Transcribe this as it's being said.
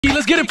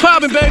Let's get it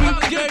poppin', baby.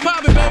 Let's get it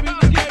poppin', baby.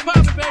 Let's get it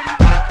poppin', baby.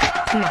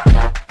 Come on.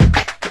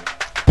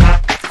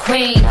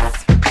 Queens.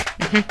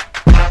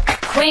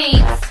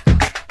 Queens.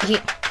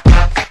 Yeah.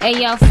 Hey,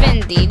 yo,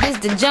 Fendi, this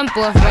the jump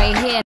off right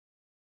here.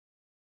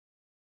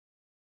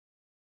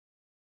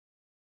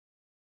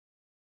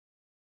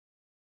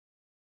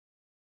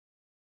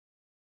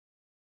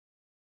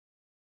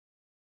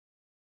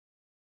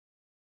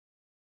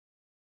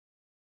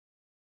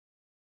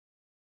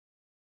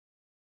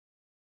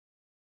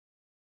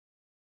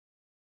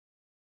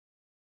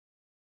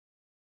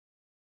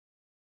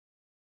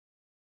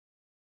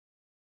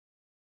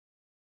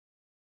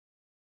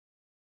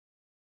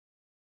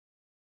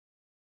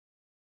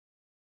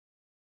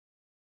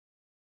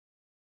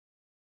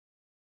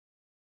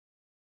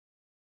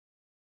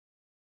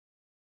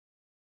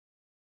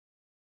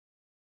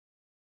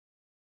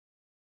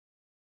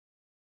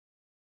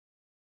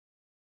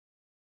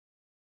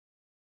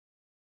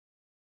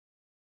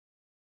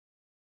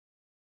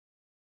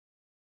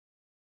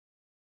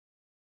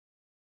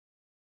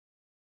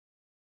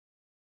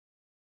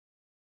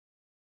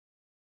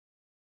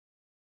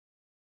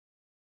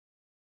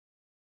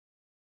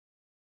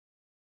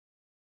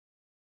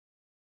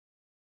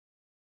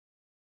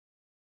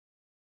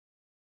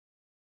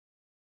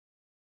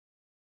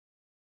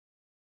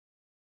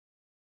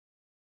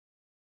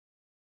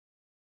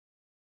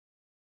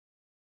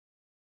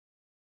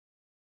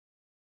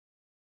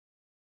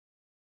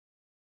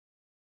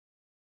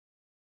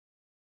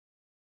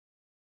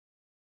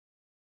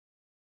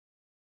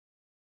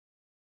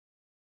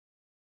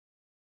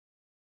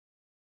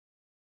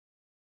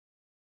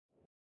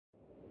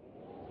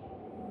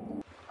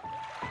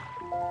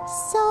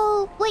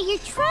 So, what you're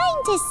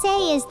trying to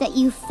say is that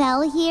you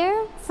fell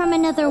here from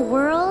another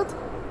world?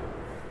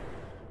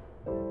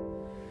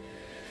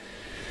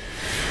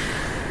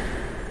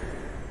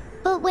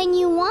 But when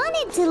you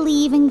wanted to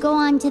leave and go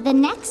on to the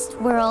next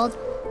world,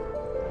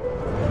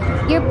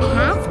 your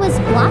path was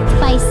blocked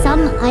by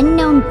some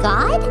unknown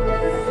god?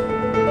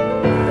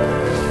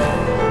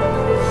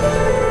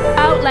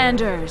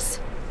 Outlanders,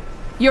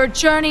 your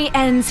journey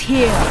ends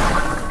here.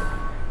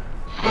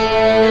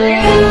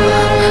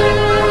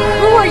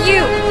 Who are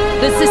you?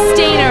 The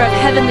sustainer of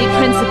heavenly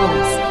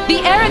principles. The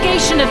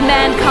arrogation of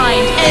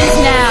mankind ends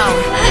now.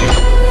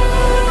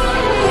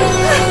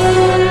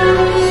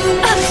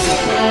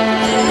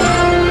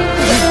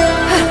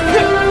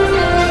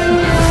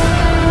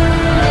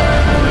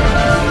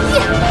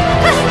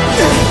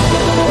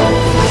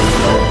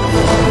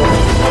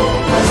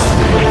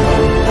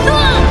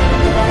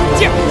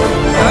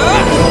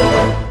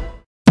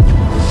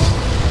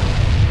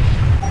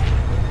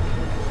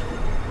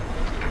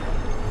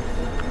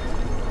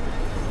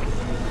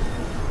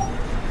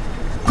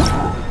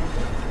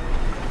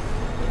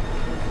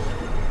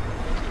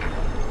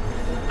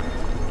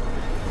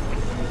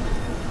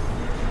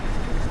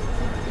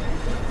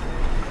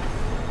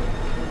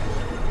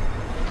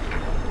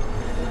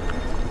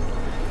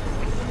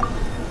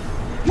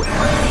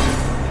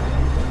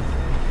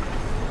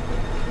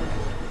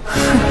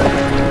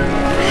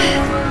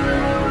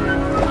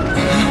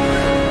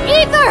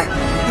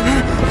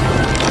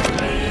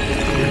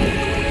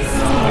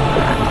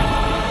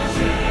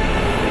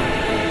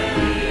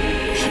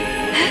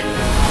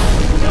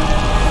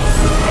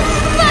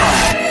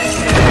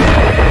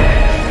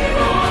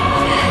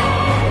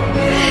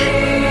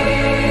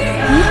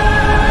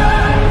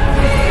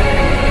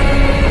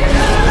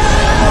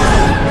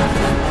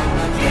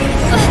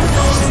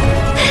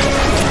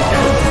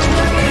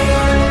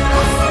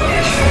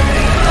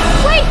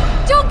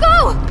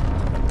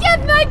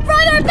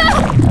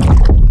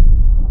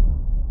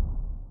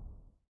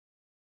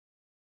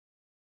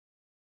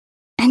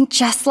 And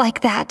just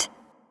like that,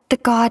 the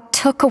god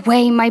took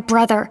away my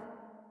brother.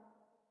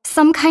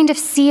 Some kind of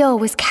seal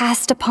was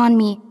cast upon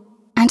me,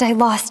 and I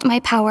lost my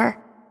power.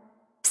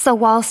 So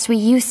whilst we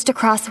used to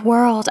cross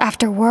world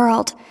after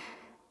world,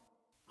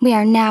 we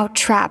are now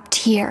trapped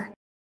here.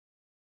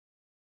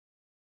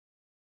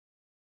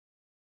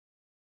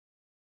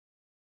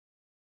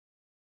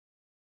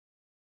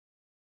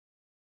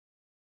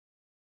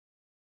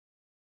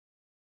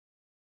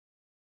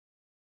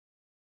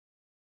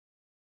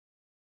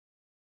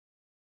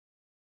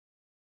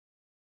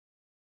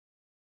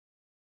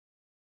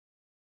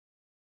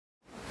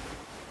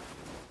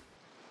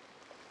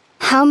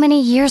 How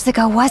many years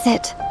ago was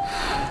it?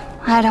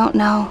 I don't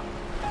know.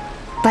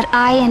 But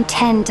I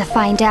intend to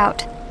find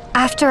out.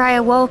 After I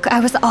awoke, I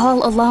was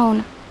all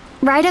alone.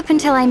 Right up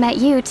until I met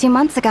you 2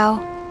 months ago.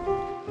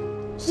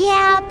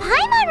 Yeah,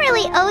 Paimon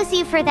really owes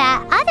you for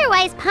that.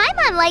 Otherwise,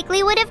 Paimon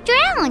likely would have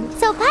drowned.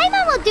 So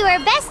Paimon will do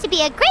her best to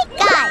be a great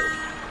guide.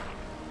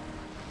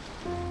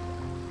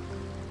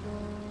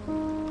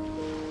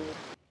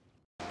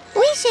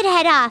 We should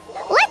head off.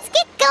 Let's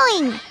get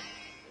going!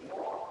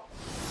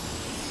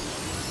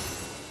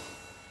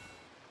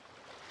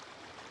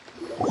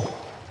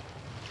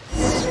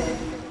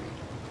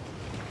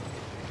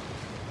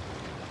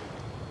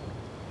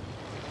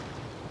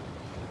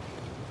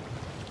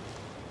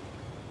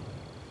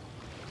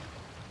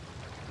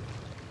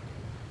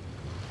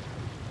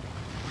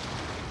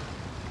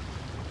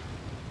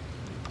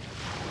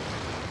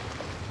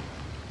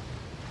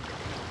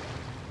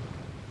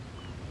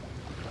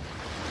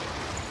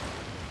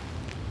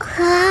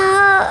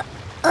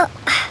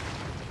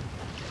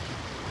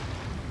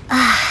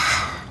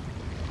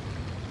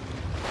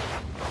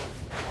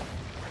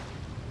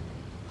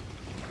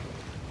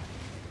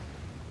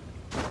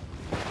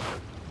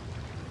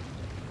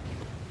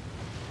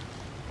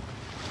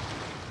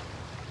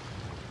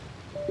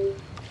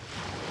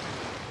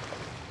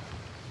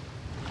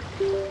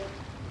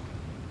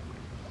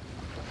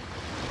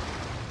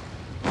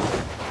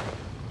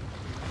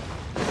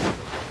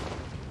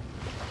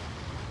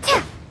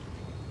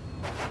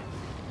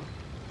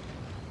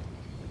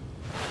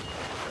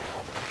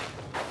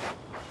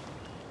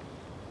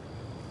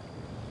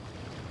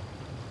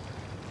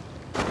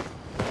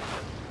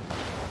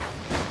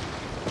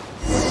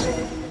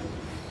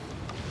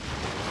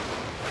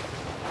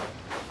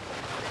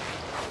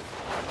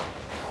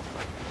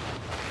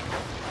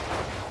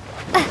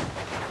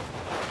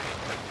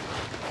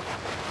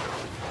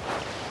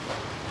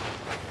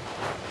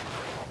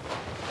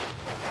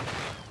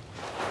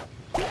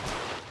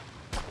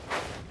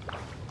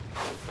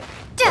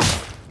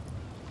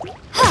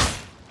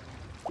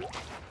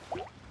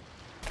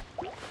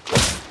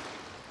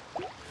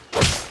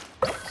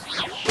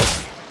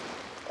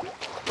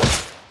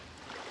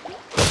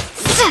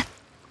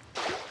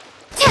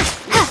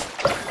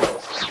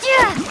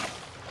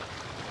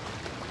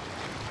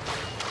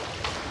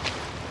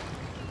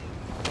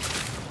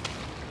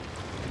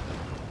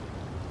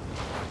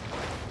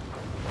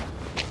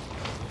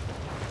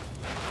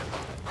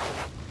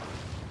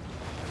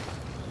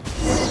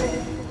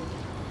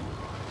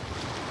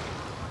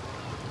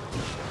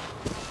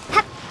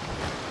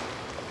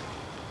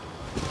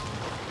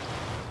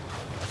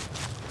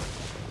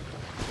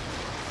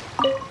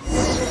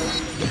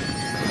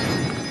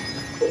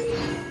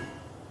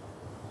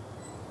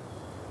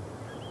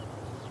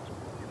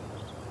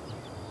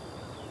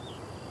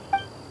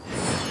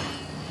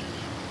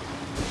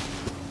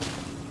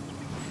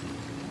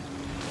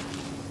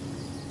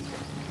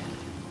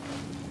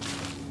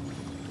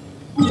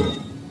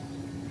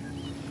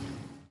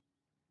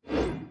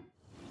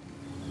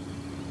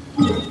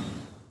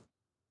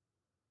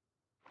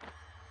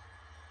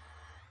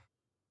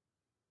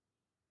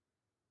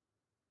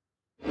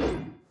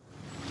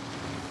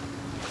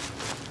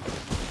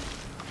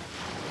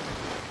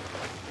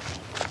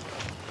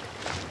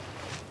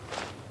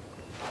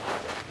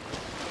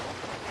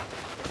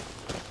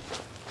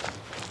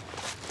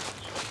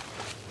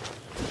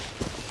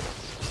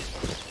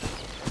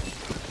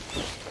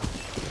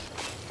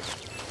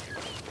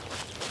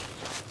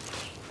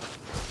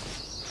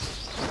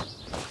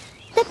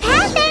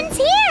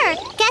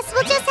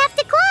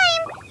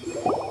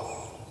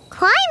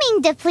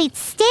 Depletes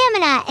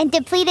stamina, and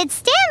depleted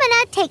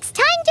stamina takes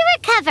time to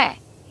recover.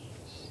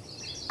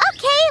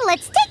 Okay,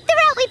 let's take the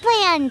route we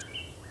planned.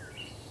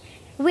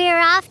 We're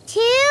off to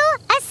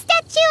a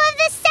statue of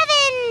the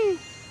Seven.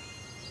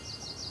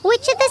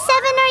 Which of the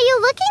seven are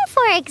you looking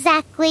for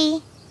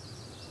exactly?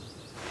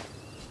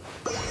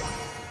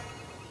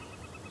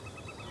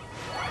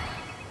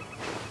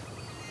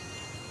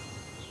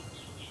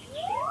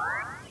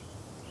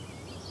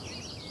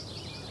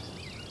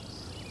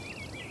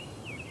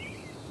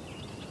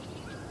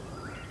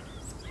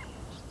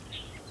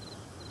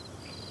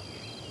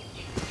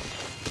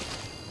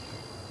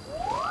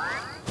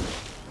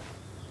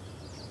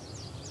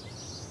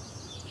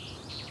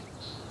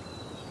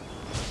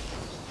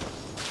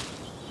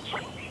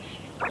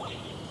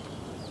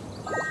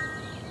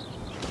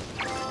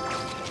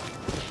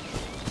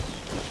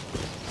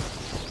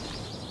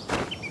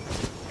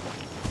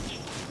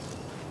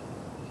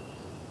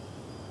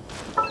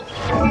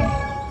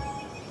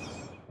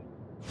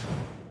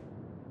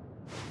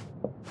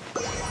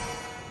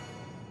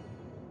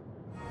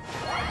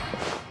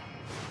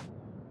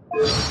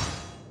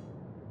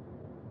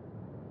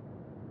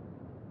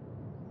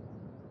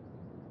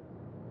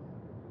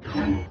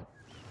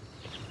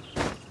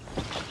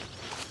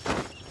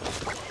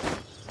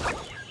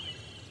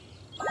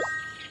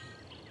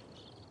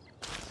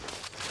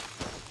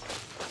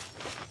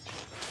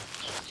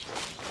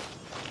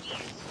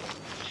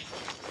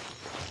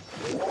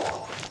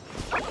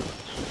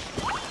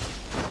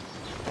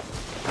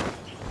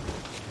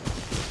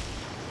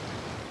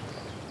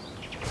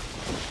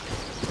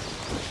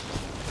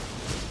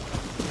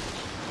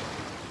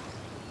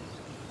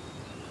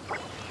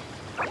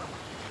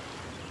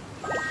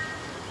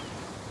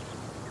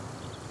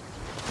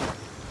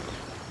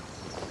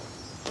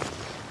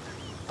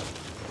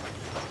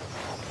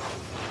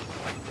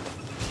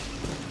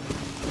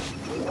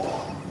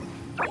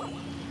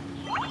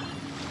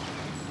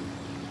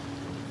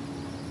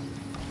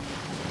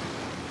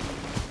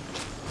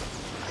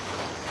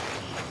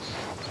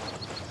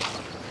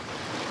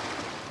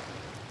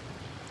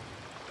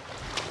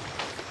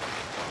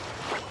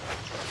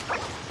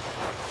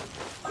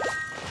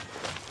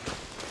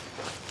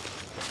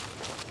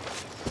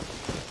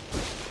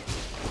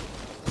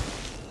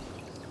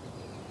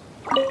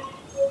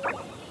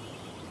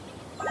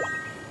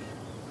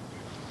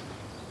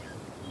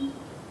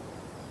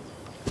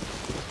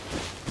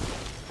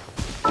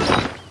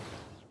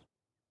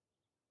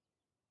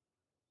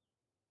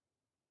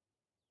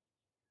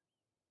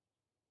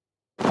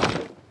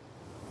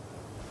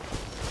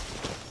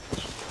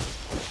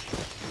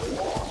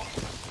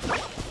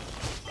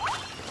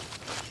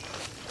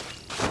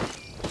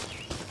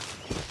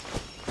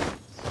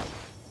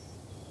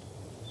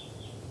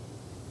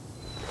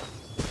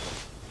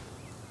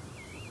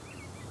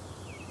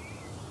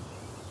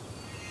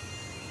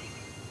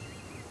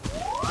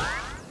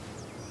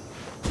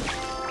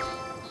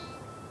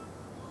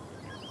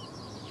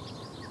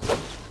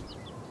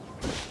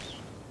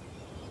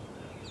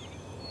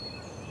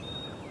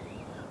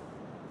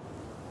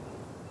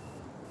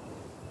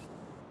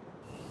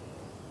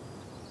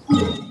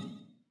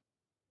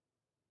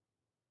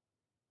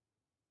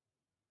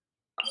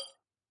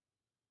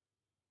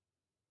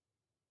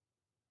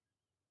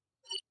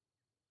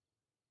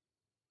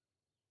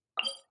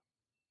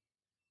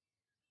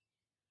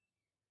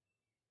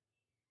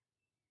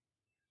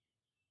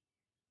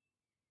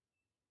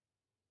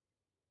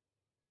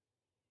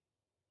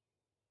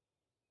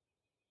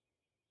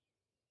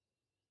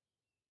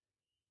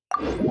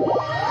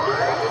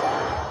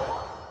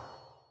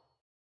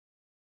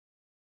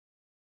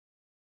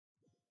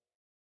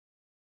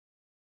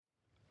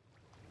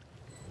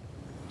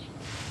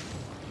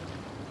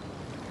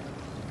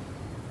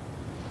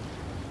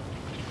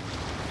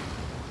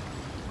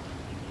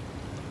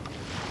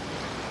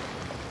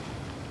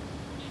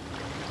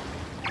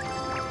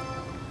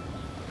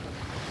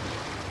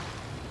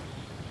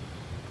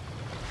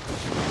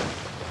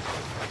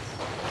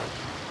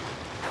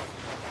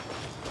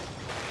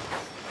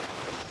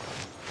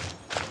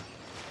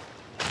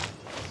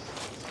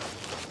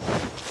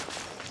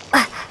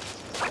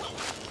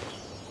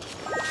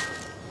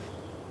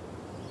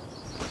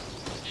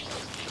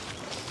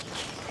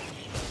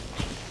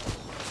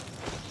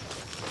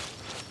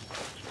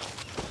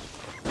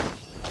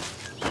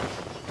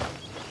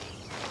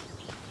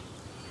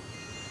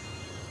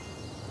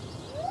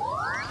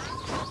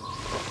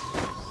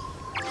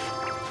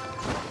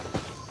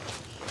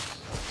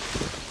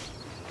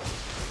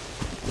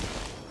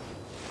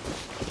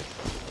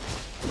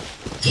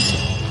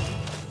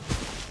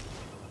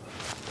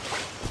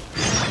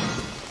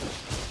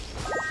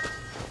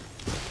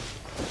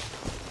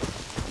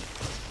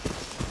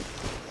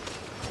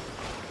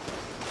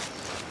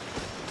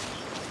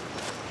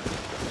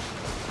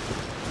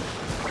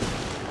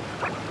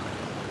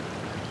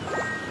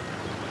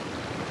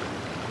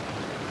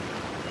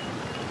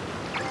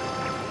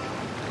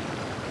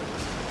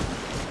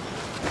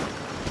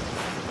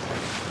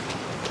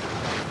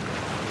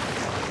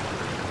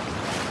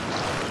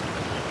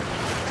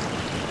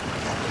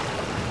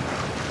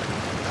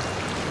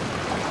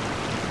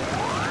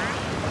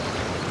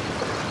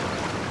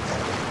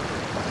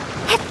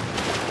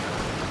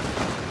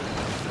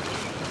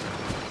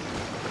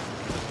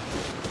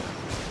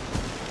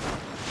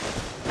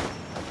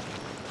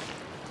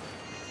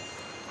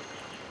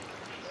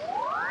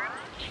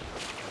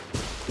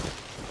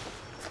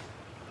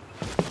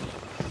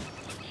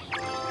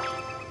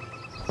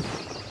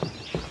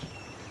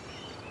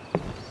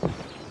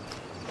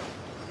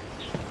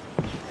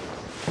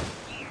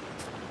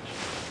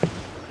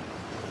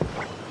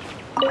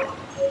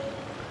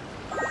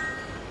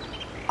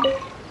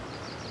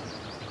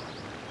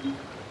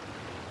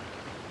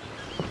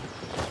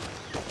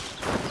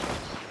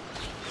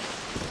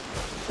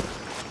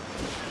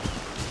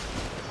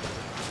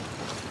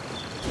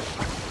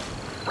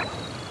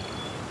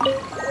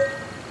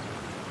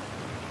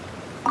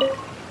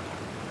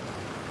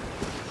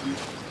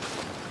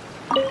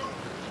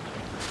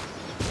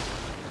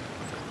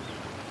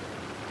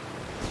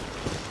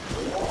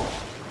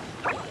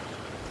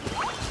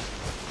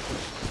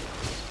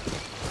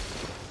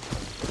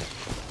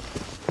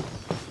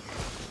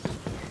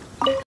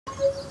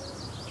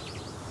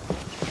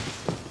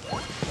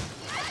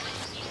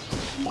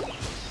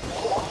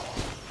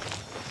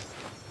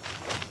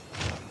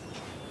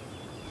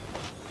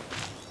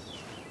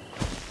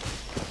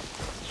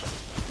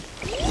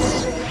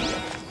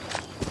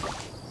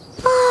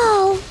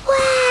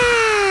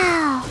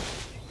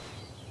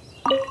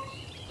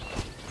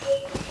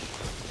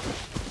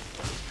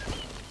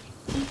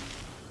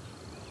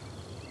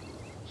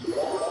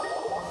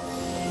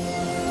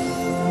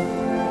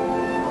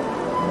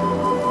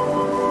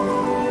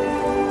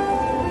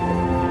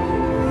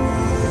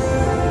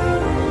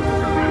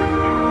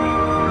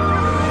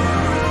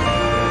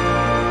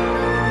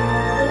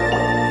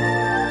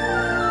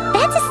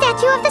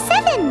 statue of the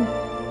seven.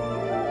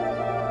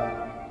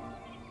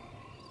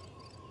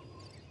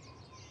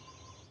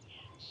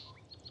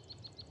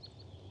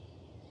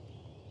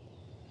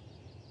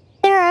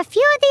 There are a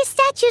few of these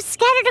statues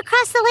scattered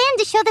across the land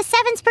to show the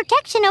seven's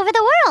protection over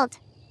the world.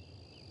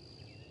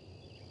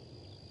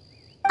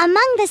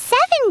 Among the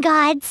seven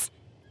gods,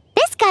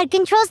 this god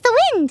controls the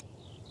wind.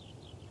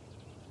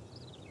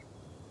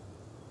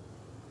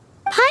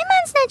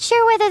 Paimon's not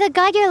sure whether the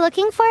god you're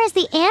looking for is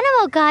the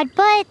animal god,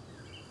 but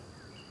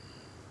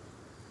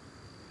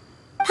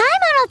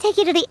Paimon will take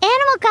you to the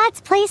animal god's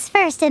place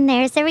first, and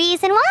there's the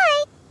reason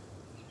why.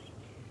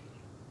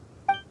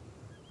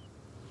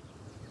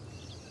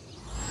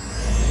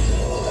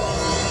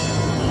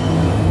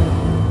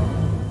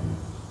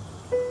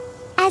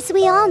 As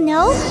we all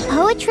know,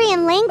 poetry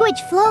and language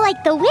flow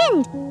like the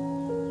wind.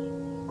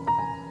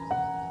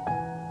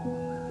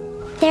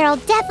 There'll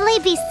definitely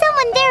be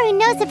someone there who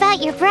knows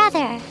about your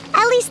brother.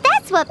 At least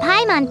that's what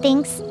Paimon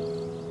thinks.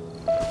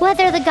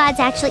 Whether the gods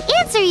actually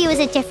answer you is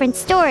a different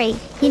story.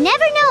 You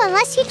never know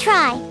unless you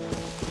try.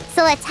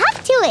 So let's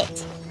hop to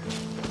it.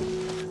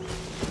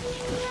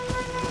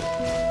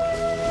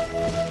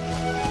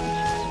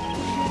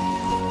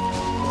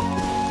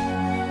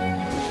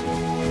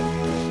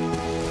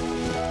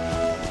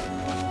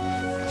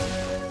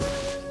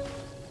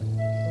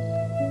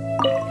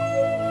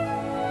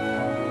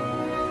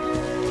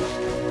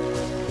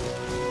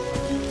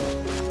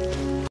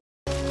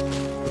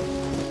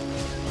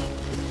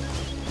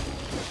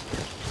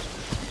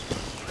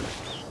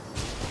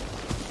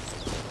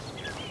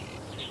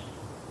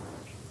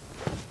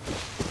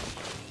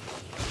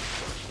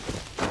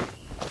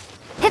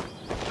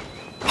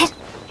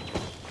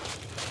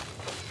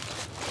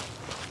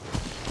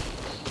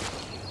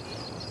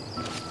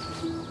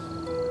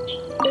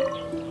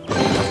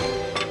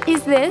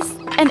 Is this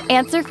an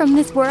answer from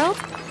this world?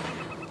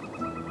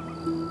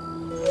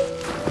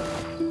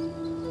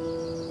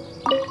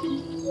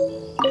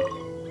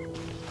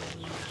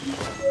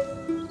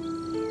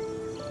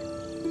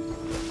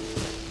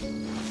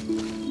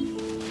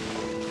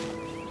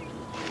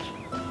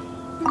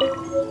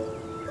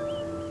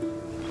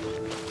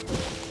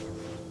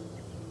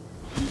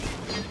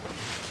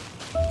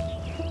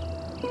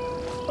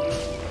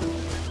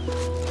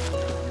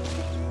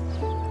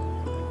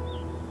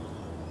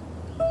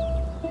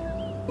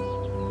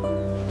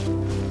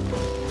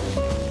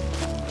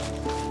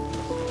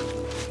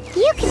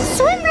 You can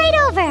swim right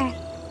over.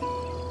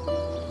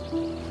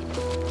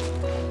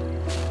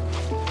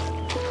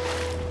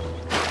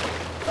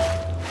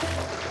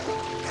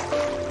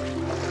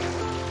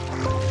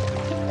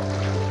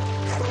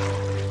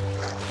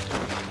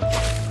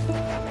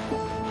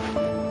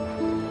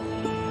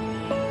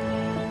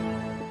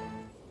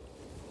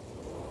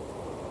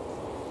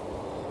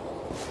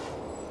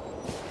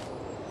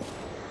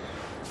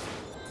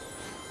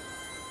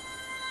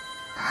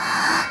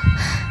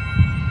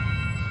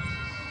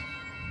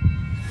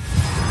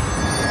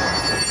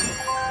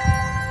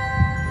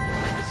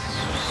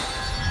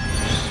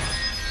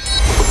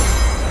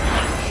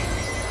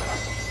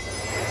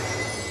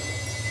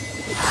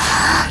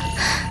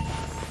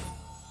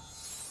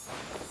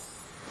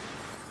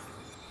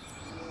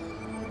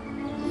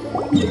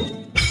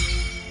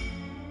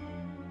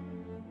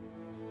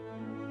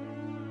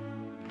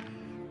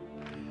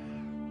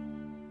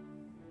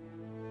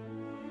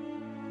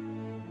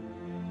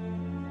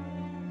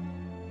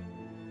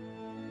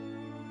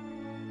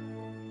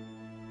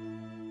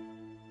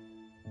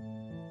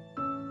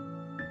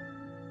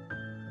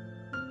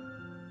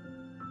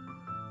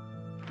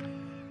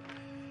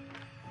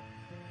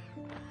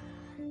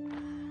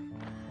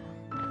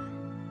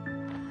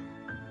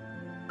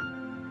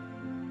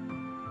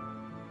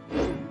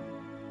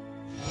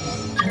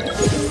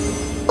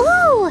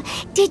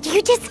 Did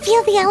you just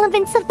feel the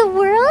elements of the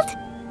world?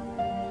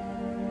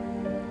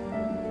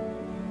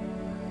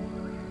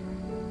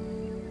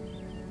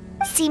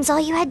 Seems all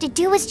you had to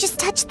do was just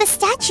touch the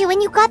statue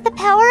and you got the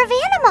power of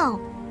animal.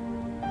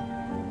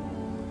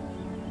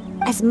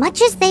 As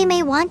much as they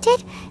may want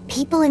it,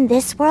 people in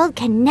this world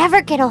can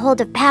never get a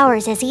hold of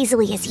powers as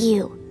easily as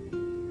you.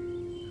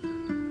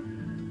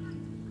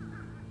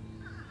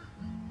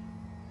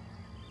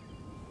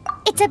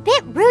 It's a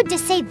bit rude to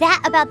say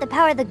that about the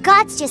power the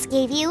gods just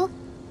gave you.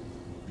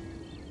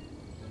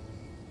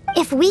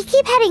 If we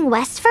keep heading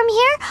west from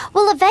here,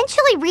 we'll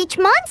eventually reach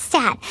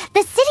Mondstadt,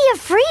 the city of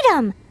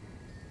freedom.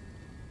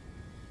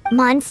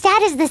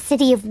 Mondstadt is the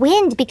city of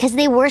wind because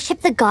they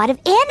worship the god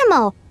of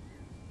Anemo.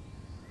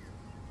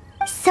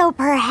 So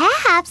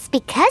perhaps,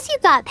 because you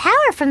got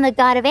power from the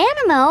god of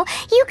Anemo,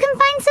 you can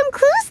find some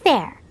clues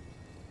there.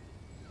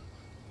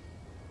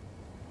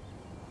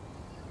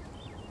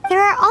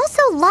 There are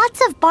also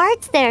lots of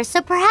bards there,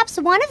 so perhaps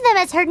one of them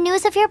has heard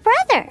news of your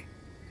brother.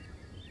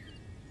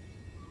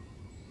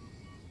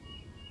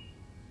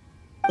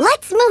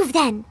 Let's move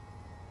then!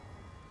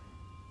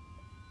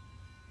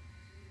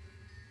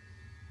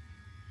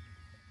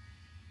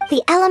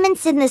 The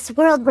elements in this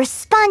world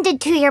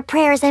responded to your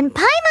prayers, and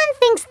Paimon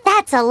thinks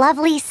that's a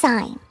lovely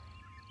sign.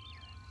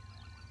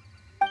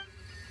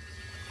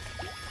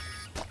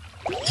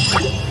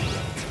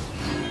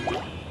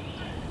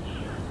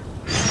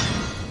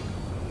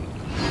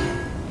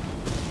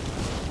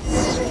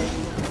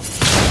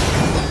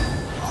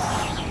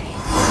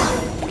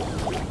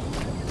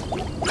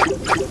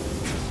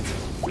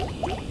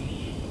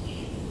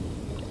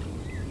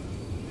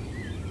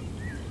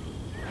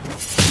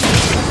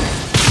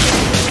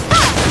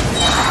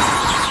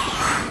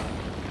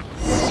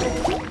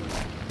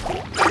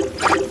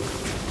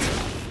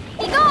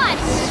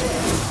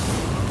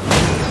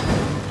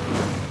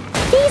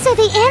 Those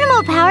are the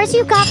animal powers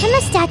you got from the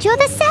Statue of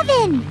the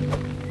Seven.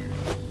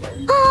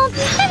 Oh,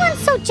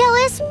 Paimon's so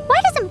jealous. Why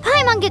doesn't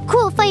Paimon get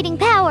cool fighting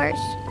powers?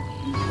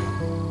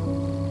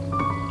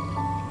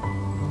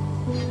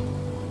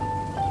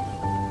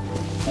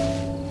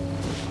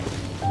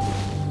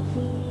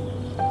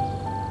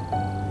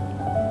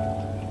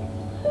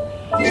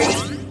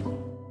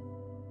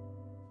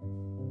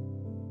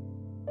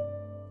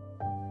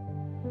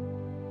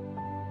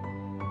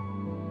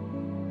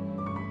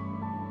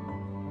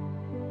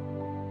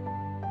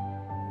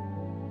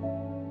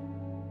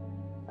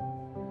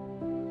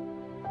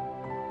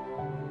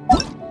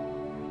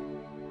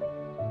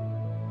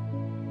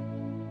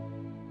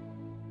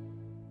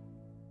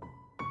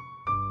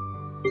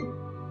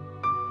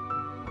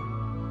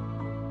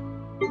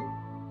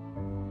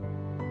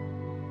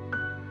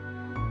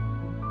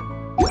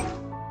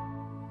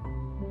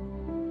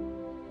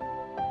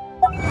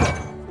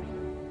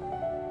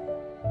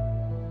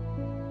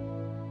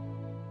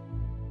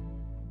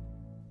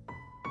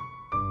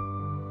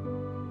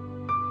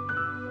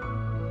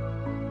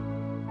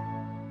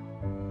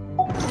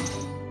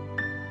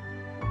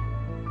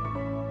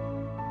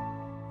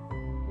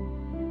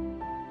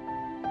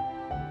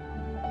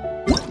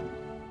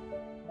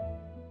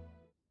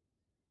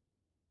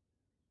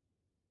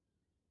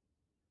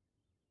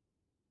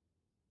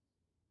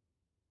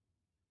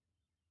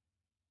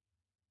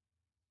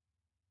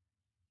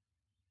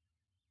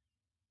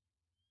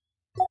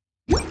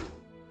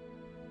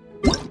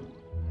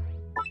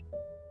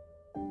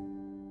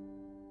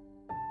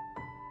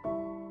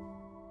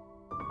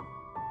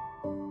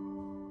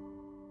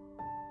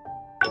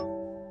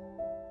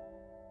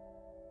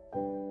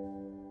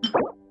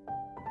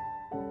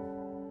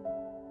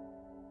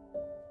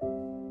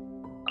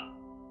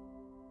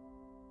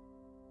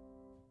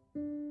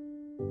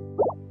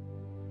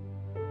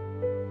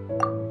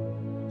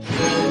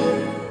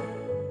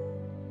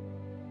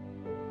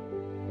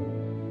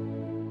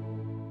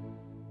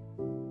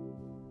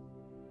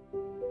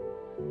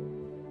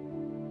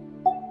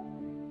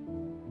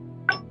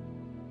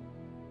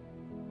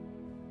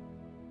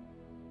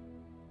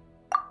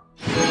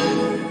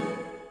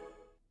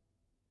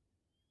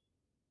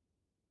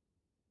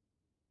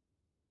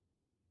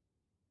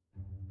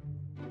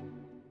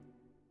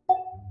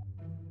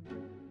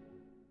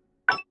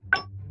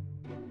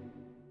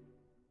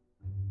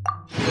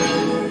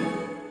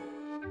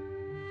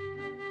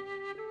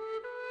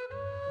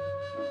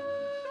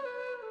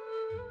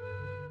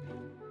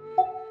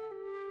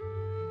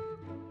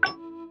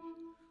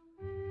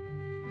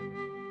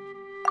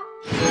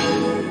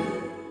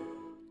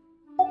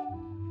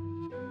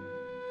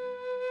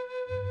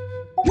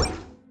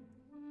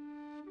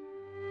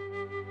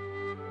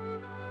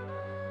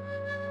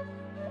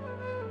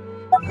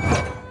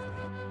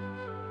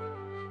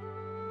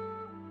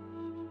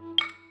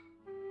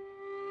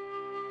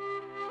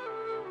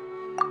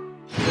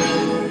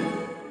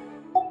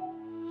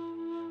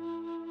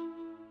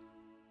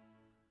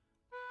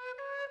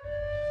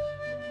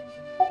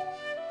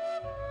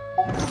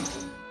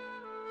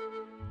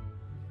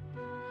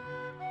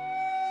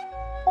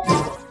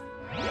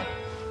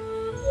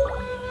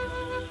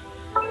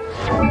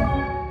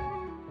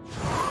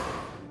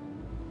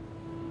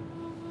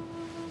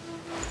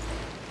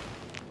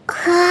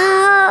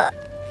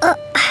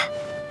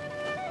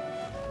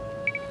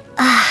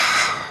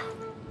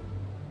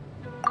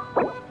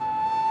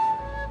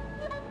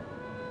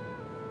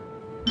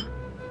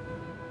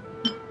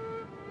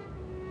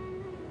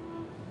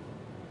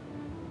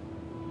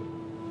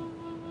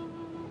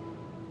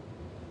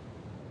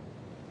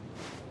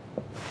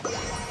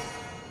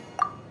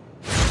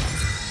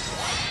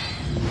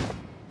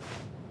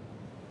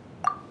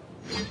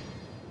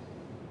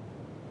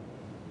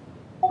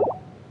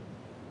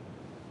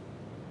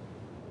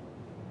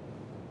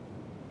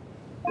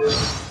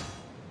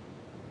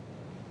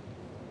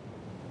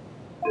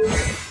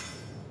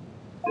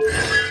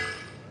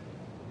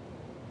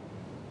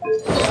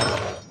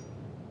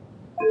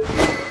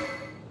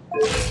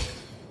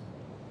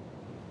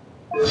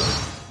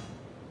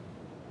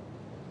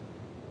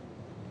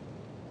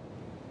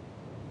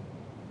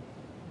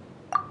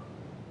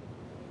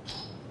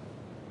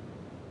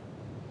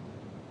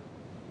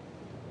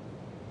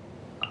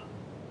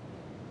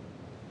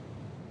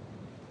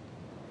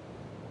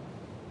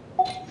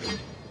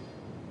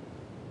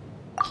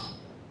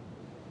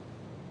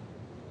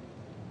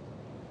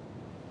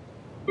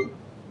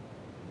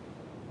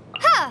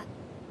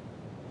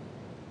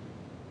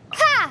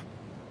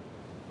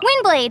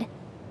 Windblade!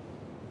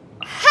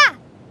 Ha!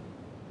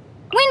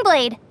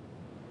 Windblade!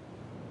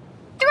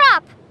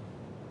 Drop!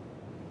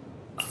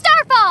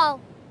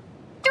 Starfall!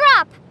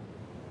 Drop!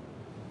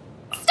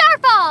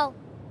 Starfall!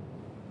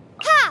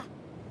 Ha!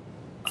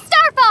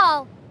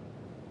 Starfall!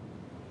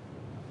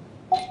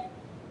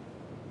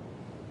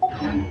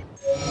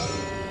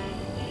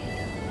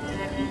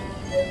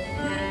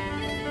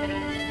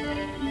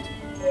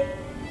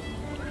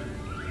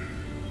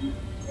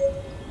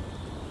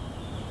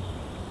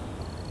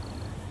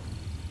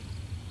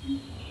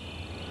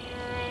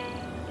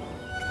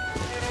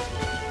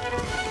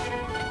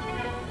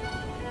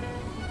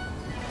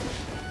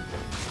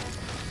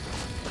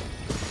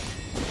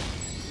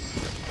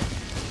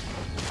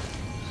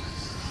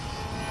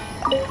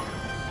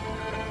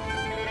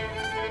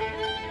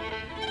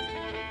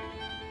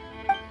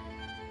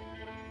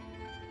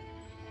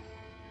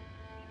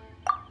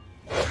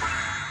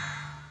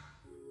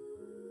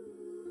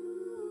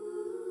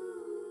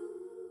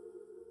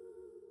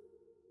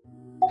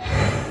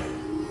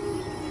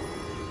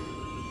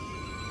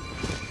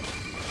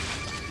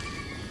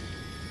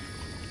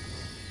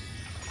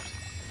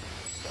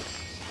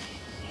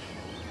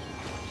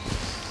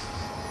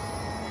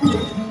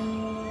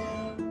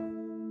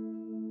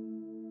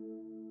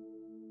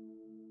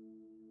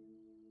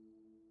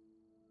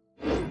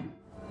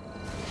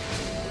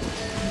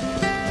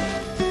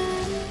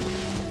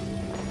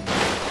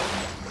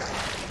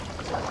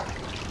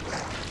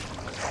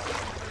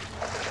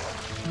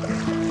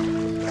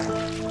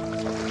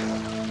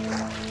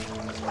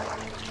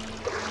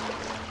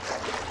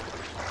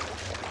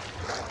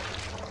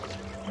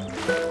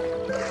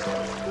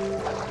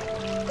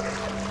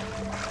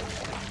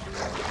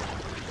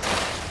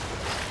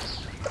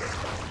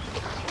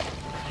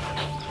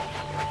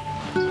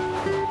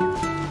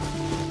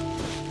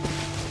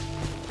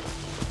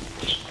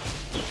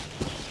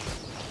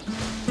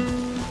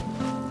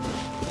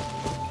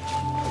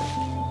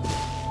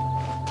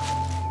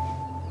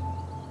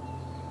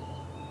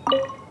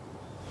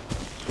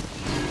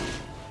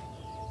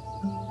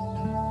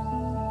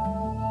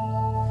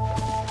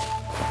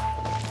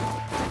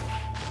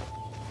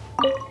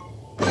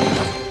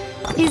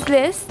 Is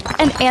this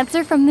an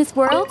answer from this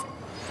world?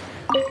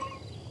 Wow!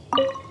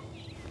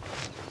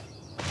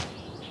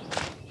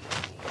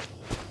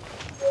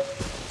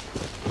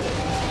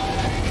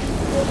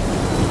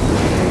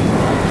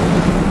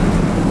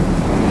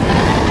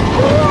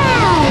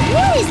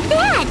 What is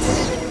that?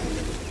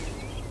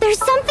 There's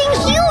something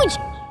huge!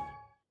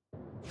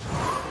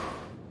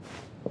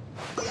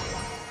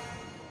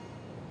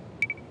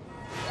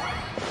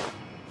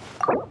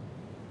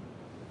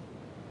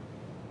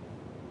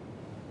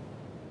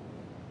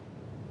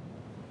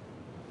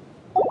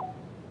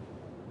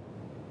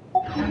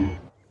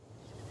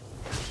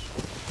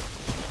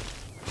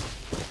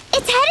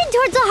 It's headed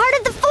towards the heart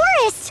of the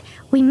forest!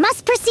 We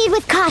must proceed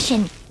with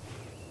caution.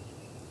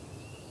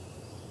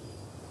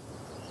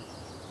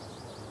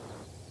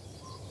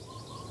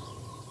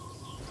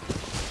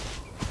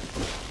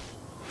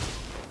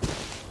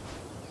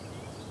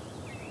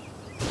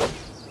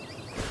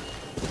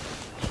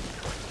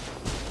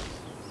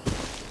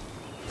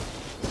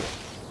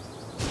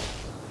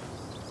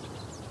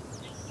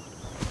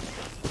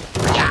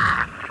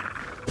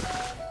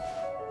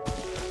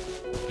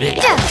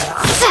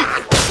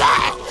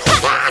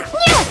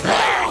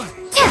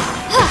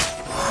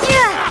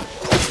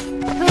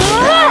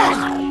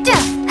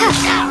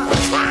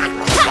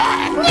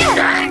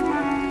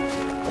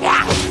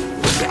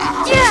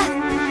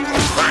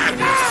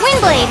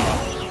 Windblade!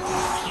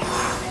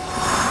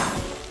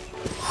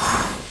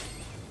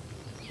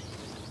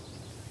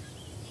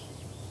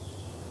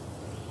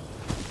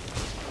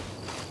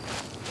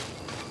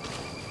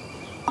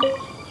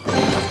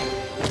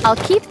 I'll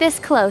keep this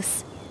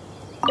close.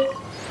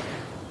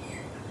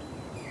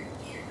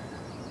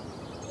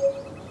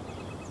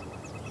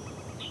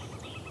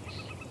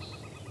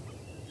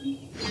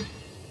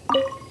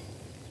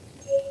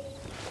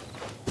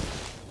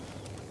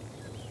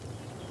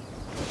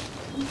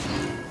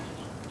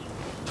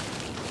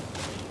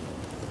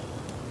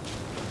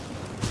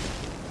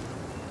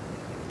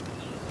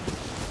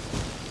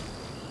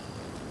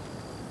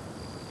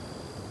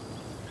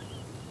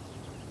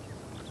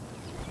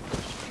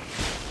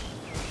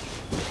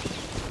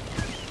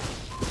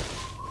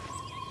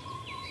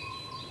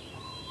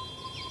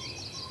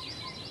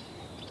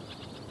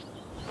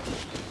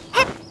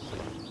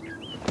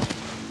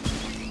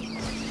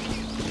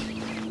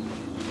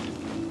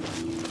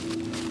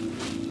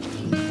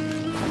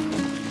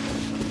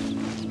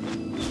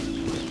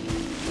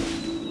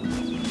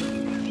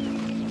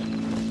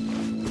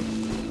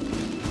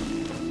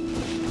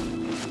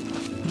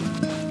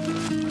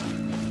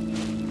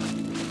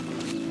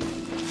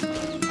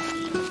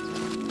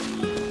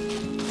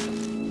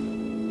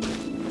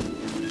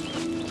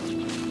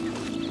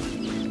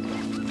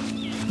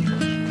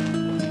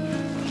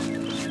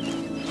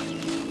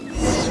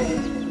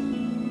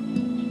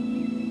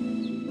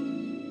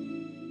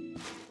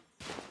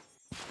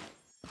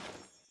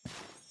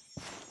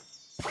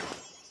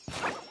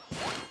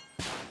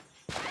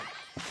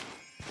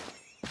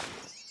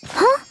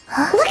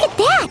 Look at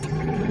that!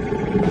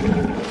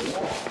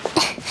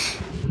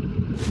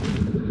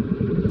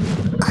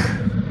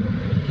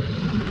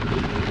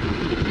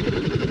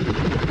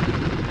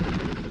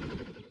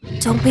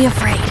 Don't be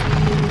afraid.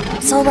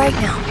 It's all right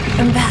now.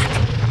 I'm back.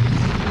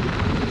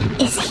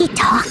 Is he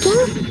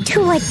talking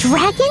to a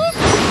dragon?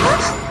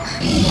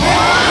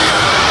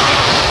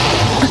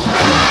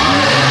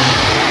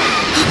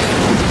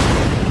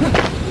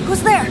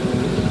 Who's there?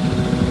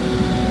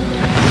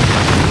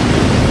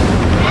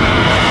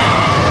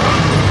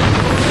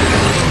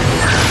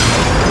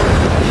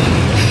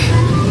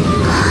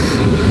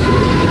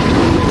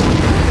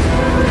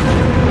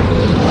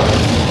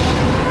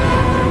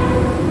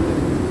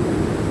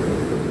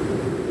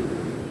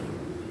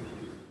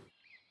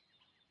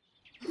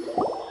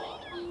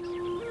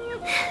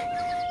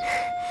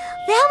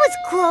 That was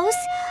close.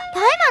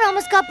 Paimon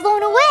almost got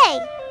blown away.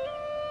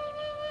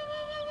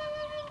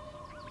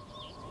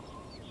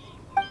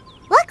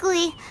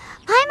 Luckily,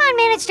 Paimon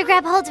managed to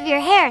grab hold of your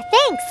hair.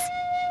 Thanks.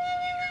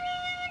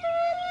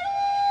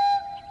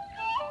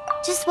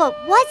 Just what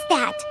was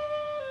that?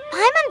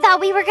 Paimon thought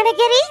we were gonna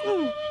get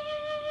eaten.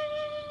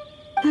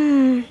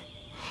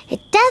 It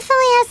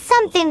definitely has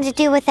something to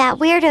do with that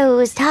weirdo who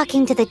was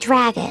talking to the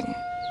dragon.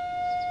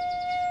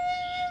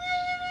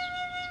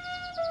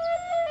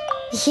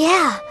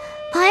 Yeah,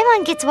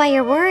 Paimon gets why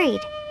you're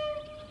worried.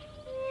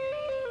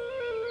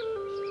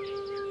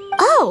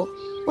 Oh,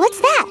 what's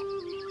that?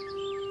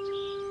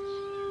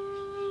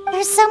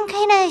 There's some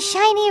kind of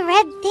shiny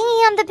red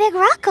thingy on the big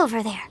rock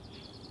over there.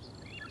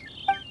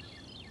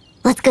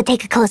 Let's go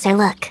take a closer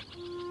look.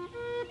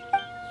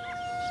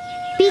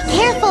 Be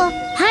careful!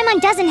 Paimon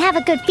doesn't have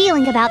a good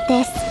feeling about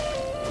this.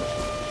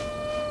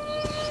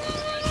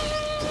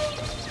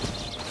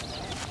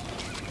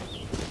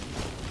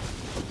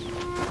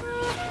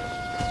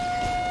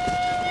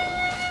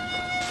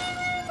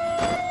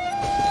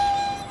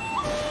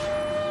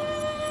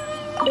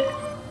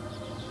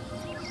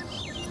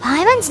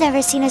 Paimon's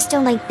never seen a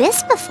stone like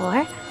this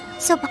before,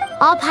 so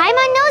all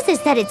Paimon knows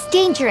is that it's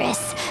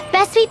dangerous.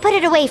 Best we put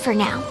it away for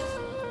now.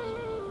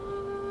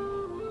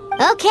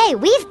 Okay,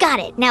 we've got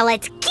it. Now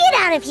let's get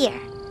out of here.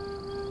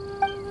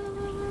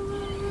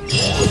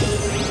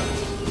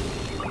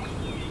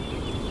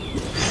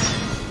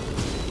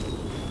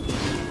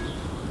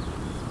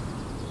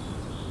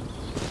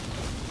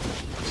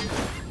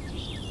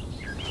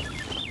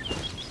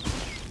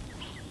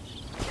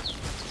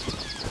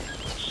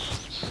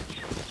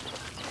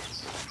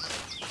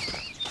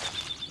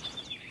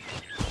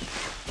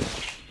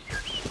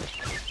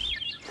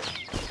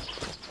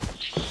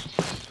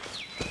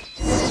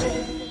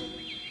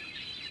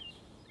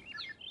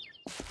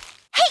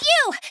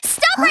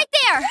 Right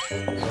there!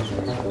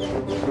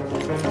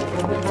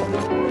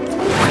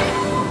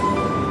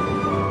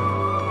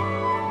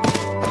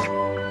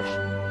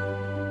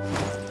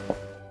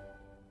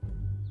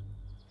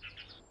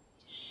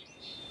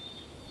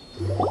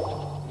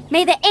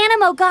 May the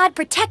Animo God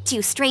protect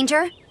you,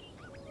 stranger.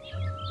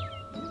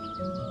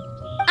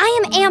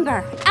 I am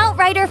Amber,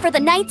 outrider for the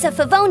Knights of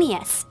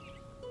Favonius.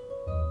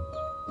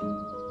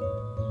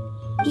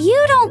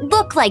 You don't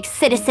look like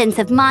citizens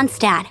of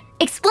Mondstadt.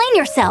 Explain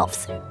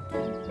yourselves.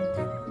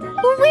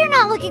 We're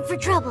not looking for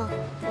trouble.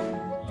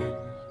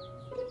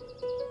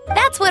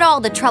 That's what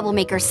all the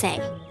troublemakers say.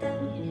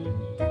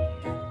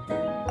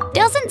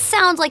 Doesn't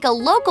sound like a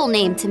local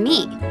name to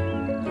me.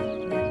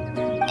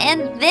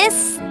 And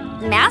this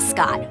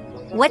mascot,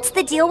 what's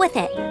the deal with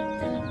it?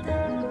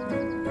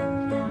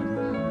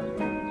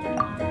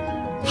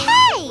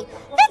 Hey!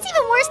 That's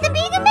even worse than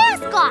being a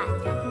mascot!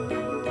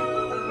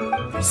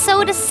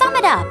 So to sum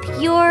it up,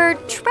 you're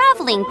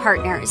traveling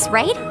partners,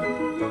 right?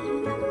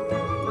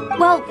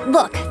 Well,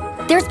 look.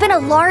 There's been a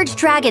large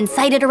dragon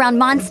sighted around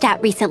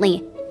Mondstadt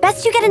recently.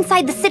 Best you get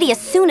inside the city as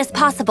soon as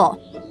possible.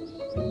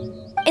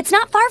 It's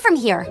not far from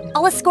here.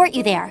 I'll escort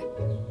you there.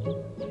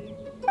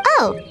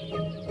 Oh,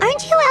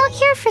 aren't you out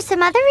here for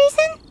some other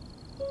reason?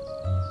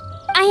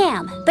 I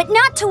am, but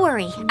not to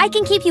worry. I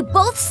can keep you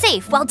both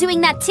safe while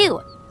doing that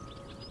too.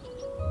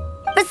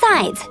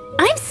 Besides,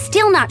 I'm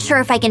still not sure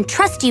if I can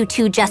trust you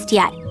two just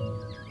yet.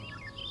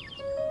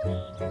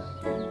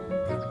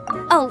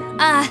 Oh,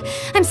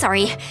 I'm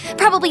sorry.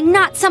 Probably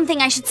not something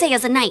I should say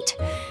as a knight.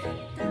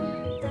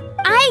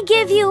 I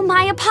give you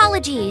my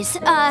apologies,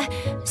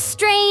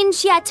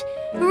 strange yet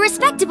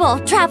respectable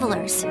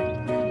travelers.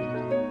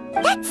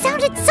 That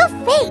sounded so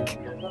fake.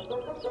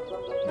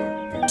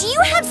 Do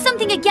you have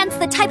something against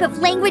the type of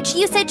language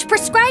usage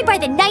prescribed by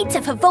the Knights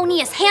of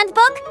Favonius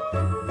Handbook?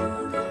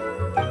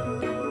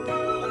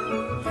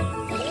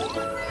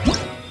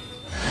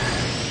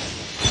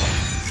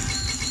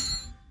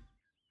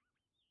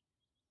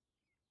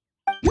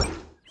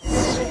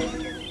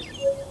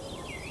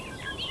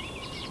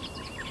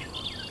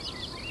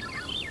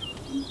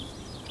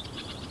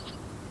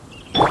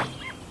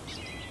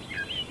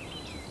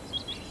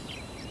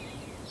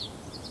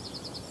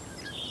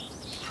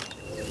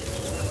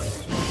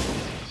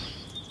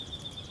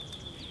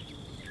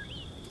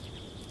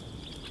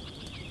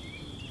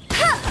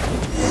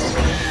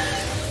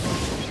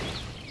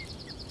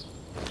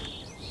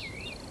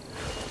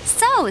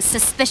 So,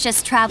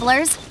 suspicious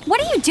travelers, what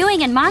are you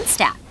doing in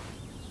Mondstadt?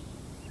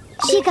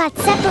 She got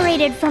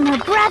separated from her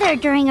brother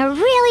during a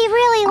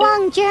really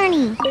long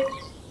journey.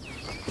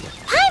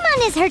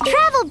 Paimon is her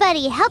travel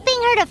buddy, helping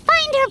her to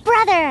find her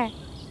brother.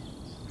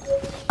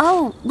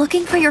 Oh,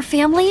 looking for your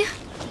family?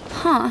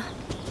 Huh.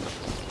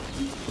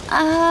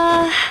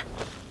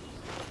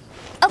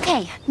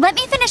 Okay, let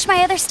me finish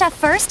my other stuff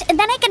first, and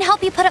then I can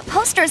help you put up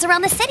posters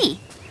around the city.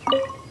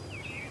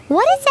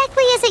 What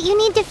exactly is it you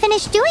need to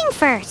finish doing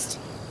first?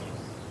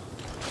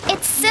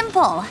 It's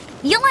simple.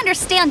 You'll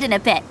understand in a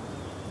bit.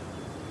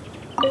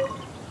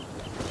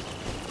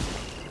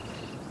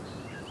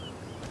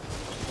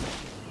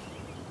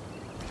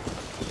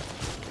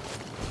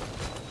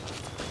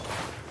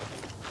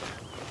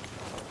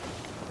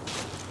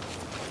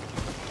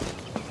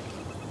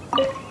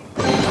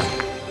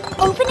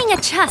 Opening a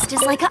chest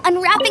is like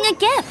unwrapping a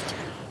gift.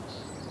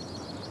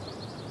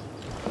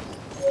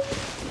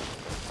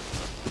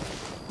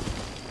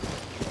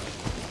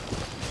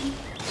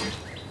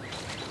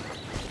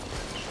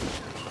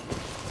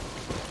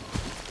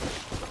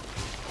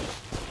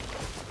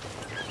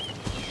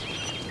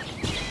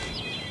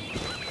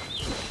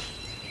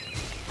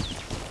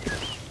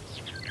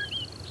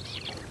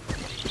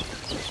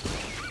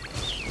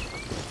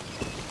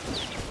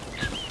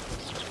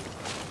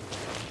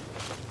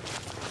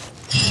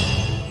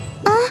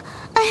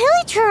 A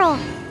hilly churl.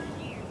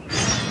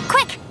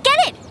 Quick, get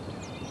it!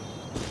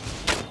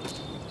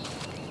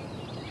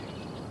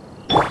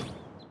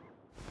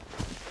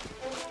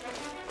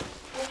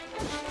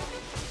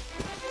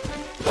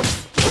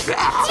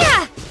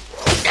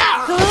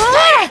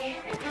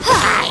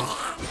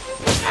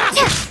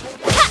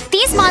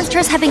 These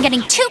monsters have been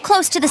getting too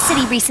close to the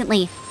city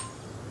recently.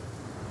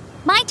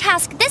 My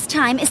task this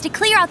time is to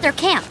clear out their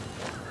camp.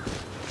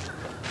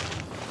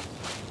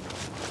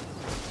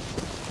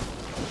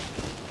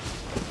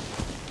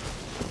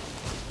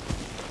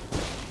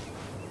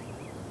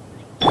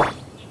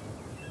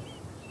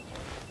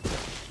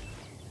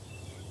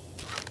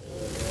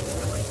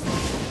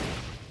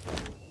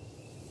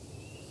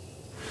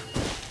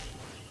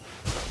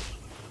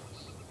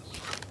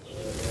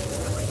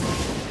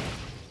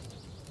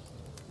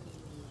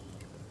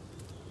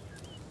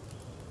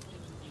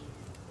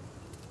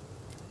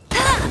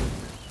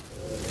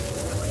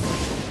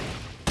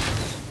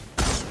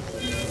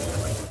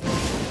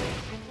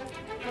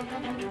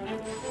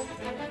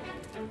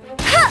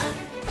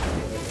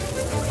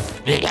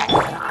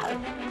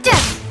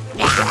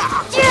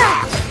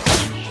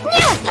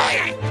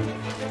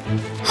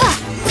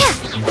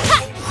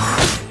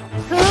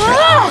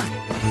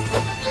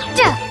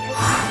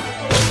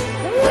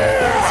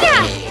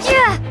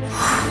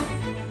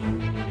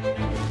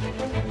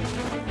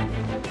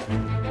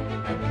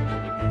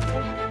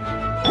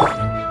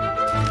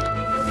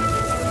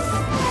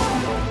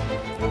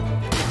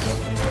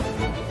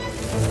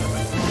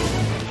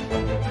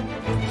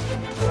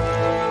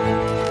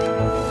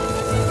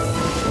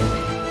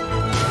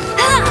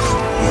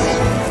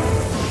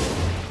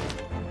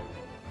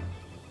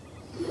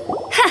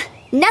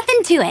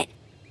 Nothing to it.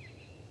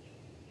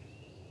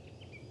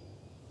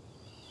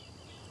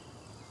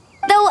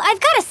 Though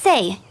I've gotta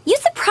say, you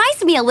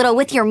surprised me a little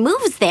with your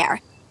moves there.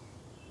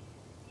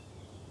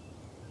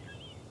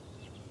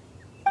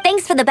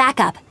 Thanks for the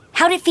backup.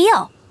 How'd it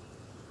feel?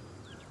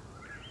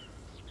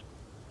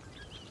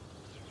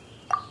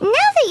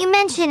 Now that you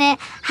mention it,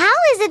 how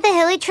is it the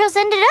Hilly Trolls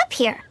ended up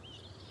here?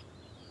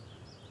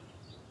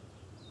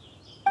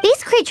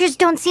 These creatures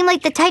don't seem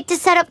like the type to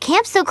set up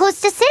camp so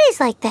close to cities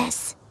like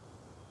this.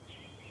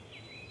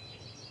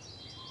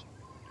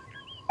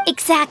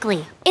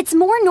 Exactly. It's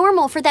more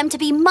normal for them to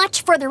be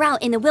much further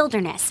out in the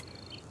wilderness.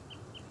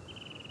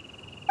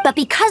 But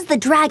because the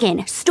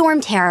dragon, Storm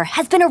Terror,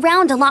 has been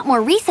around a lot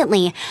more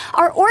recently,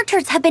 our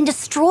orchards have been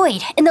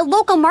destroyed and the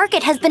local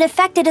market has been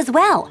affected as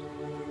well.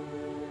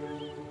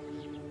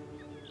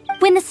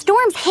 When the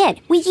storms hit,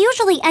 we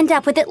usually end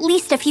up with at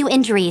least a few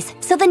injuries,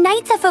 so the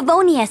Knights of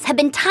Favonius have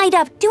been tied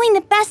up doing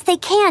the best they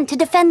can to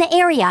defend the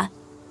area.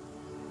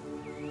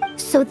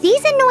 So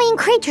these annoying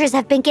creatures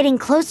have been getting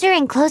closer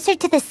and closer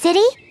to the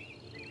city?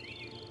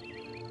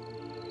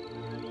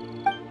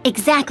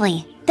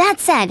 Exactly. That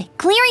said,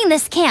 clearing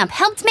this camp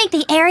helped make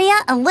the area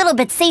a little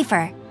bit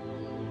safer.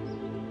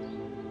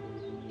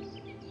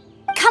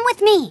 Come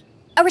with me.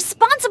 A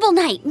responsible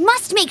knight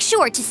must make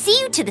sure to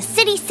see you to the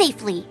city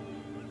safely.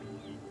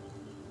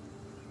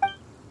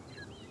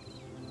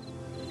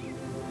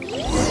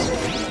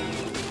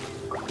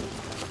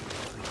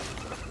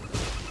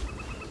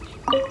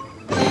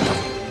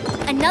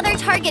 Another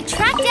target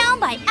tracked down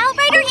by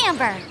Outrider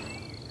Amber.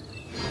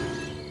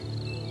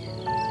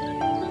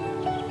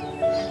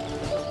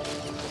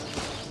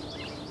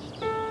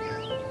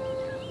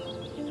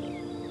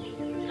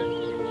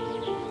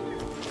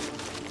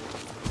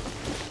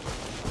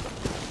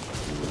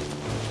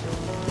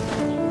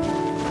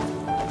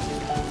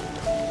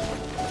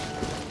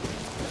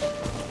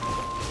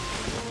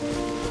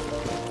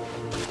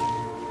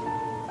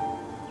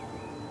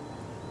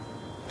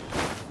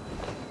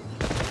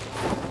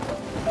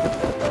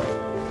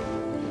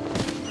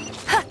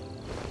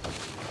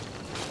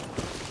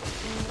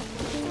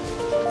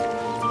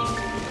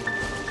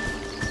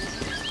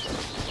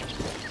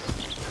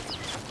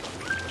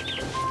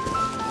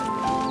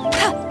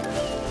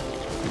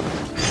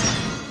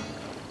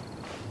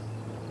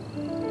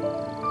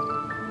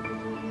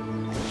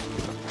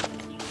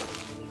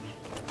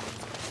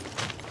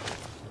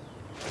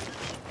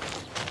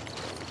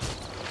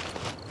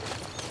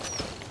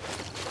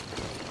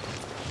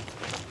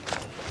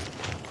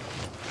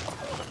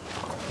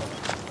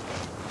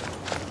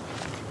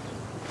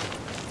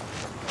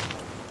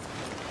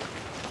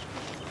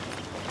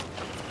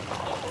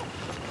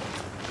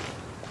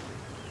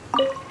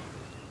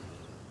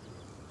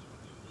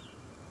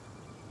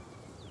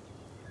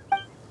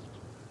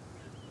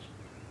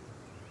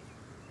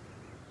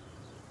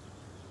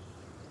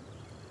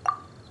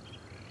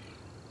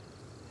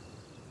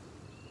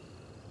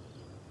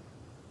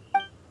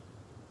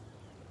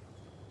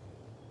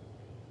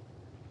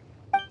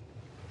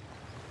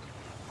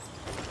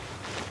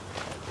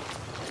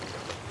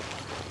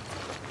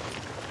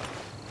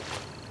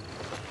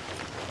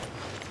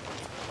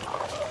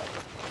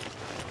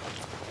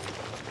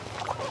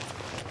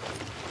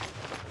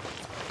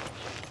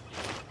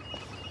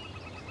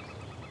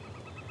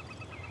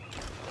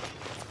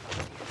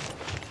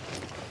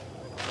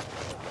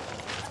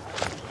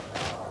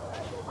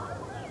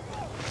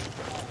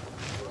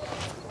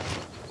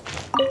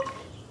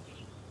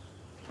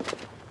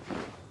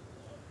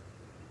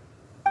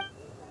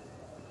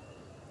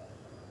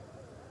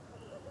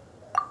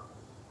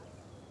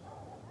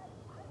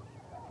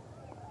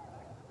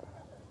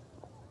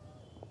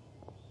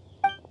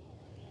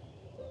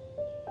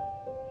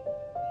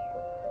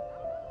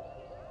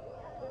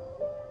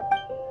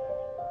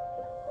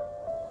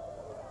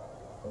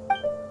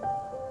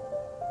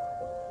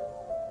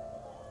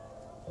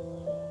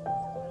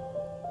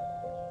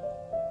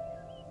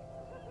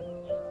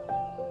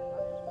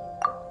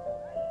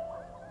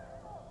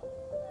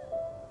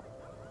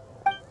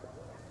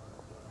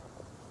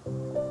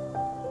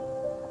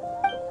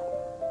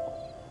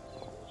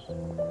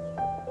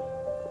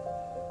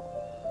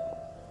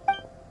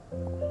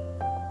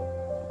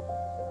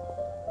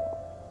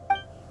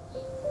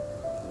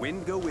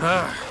 Wind go with you.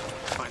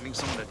 Finding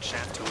someone to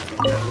chat to would be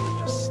better than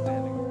just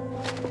standing.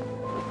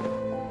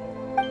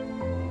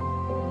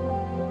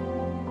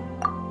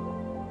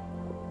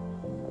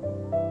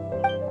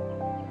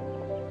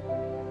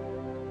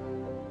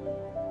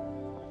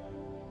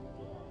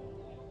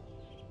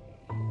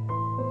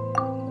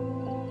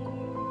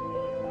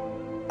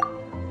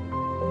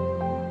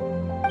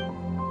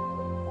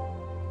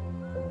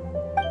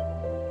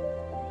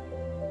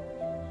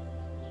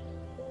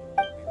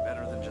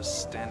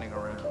 standing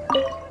around.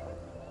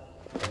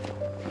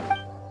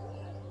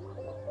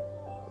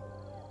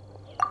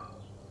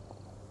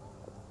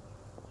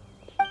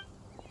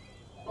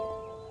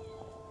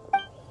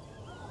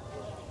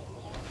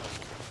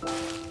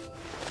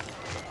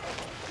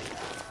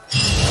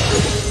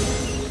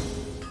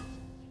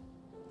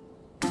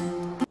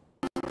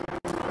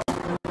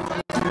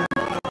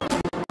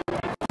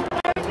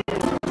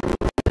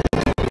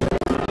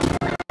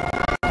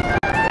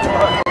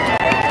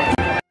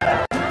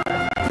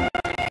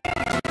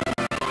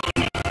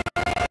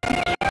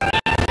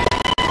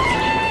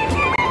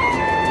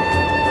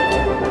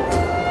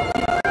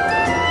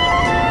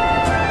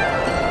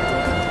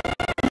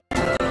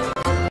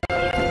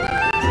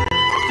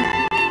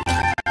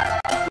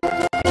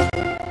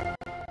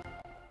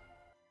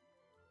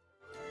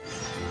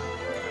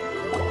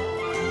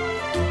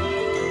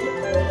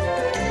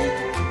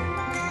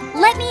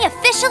 Let me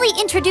officially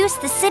introduce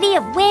the city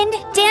of wind,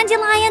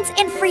 dandelions,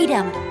 and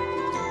freedom.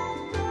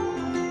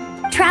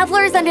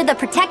 Travelers under the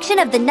protection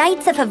of the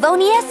Knights of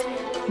Favonius,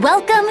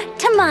 welcome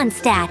to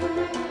Mondstadt.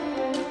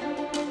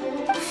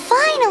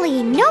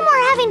 Finally, no more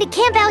having to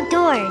camp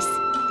outdoors.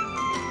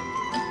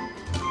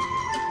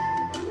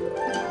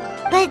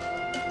 But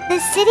the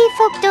city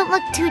folk don't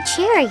look too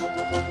cheery.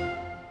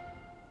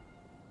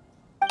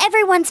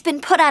 Everyone's been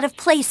put out of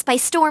place by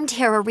storm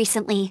terror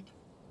recently.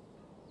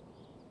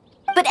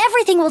 But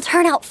everything will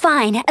turn out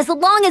fine as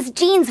long as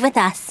Jean's with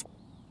us.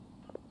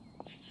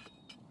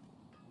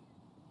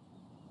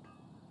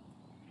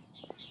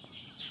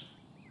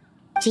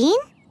 Jean?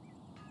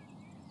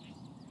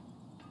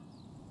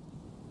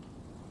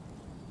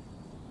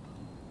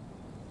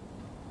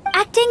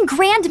 Acting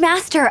Grand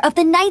Master of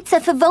the Knights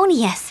of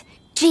Favonius,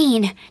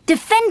 Jean,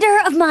 Defender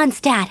of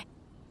Mondstadt.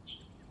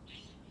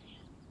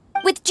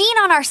 With Jean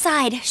on our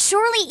side,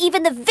 surely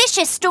even the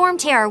vicious storm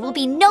terror will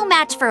be no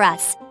match for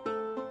us.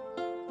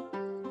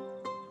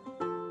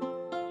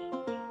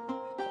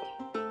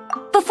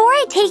 Before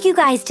I take you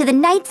guys to the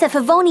Knights of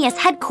Favonius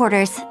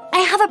headquarters, I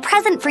have a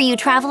present for you,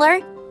 Traveler.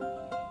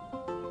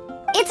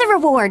 It's a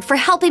reward for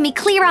helping me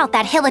clear out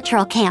that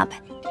Hilichurl camp.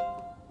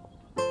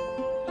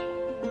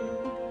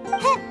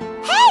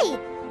 Hey!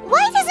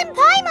 Why doesn't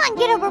Paimon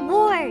get a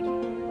reward?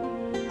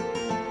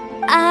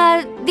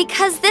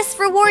 Because this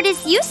reward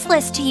is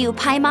useless to you,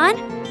 Paimon.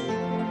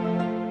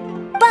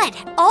 But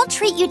I'll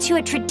treat you to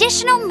a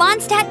traditional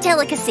Mondstadt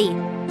delicacy,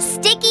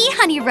 sticky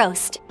honey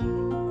roast.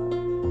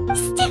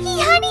 Sticky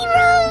honey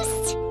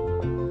roast!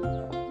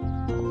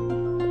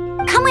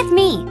 Come with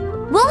me.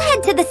 We'll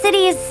head to the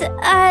city's,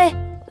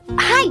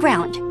 high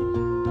ground.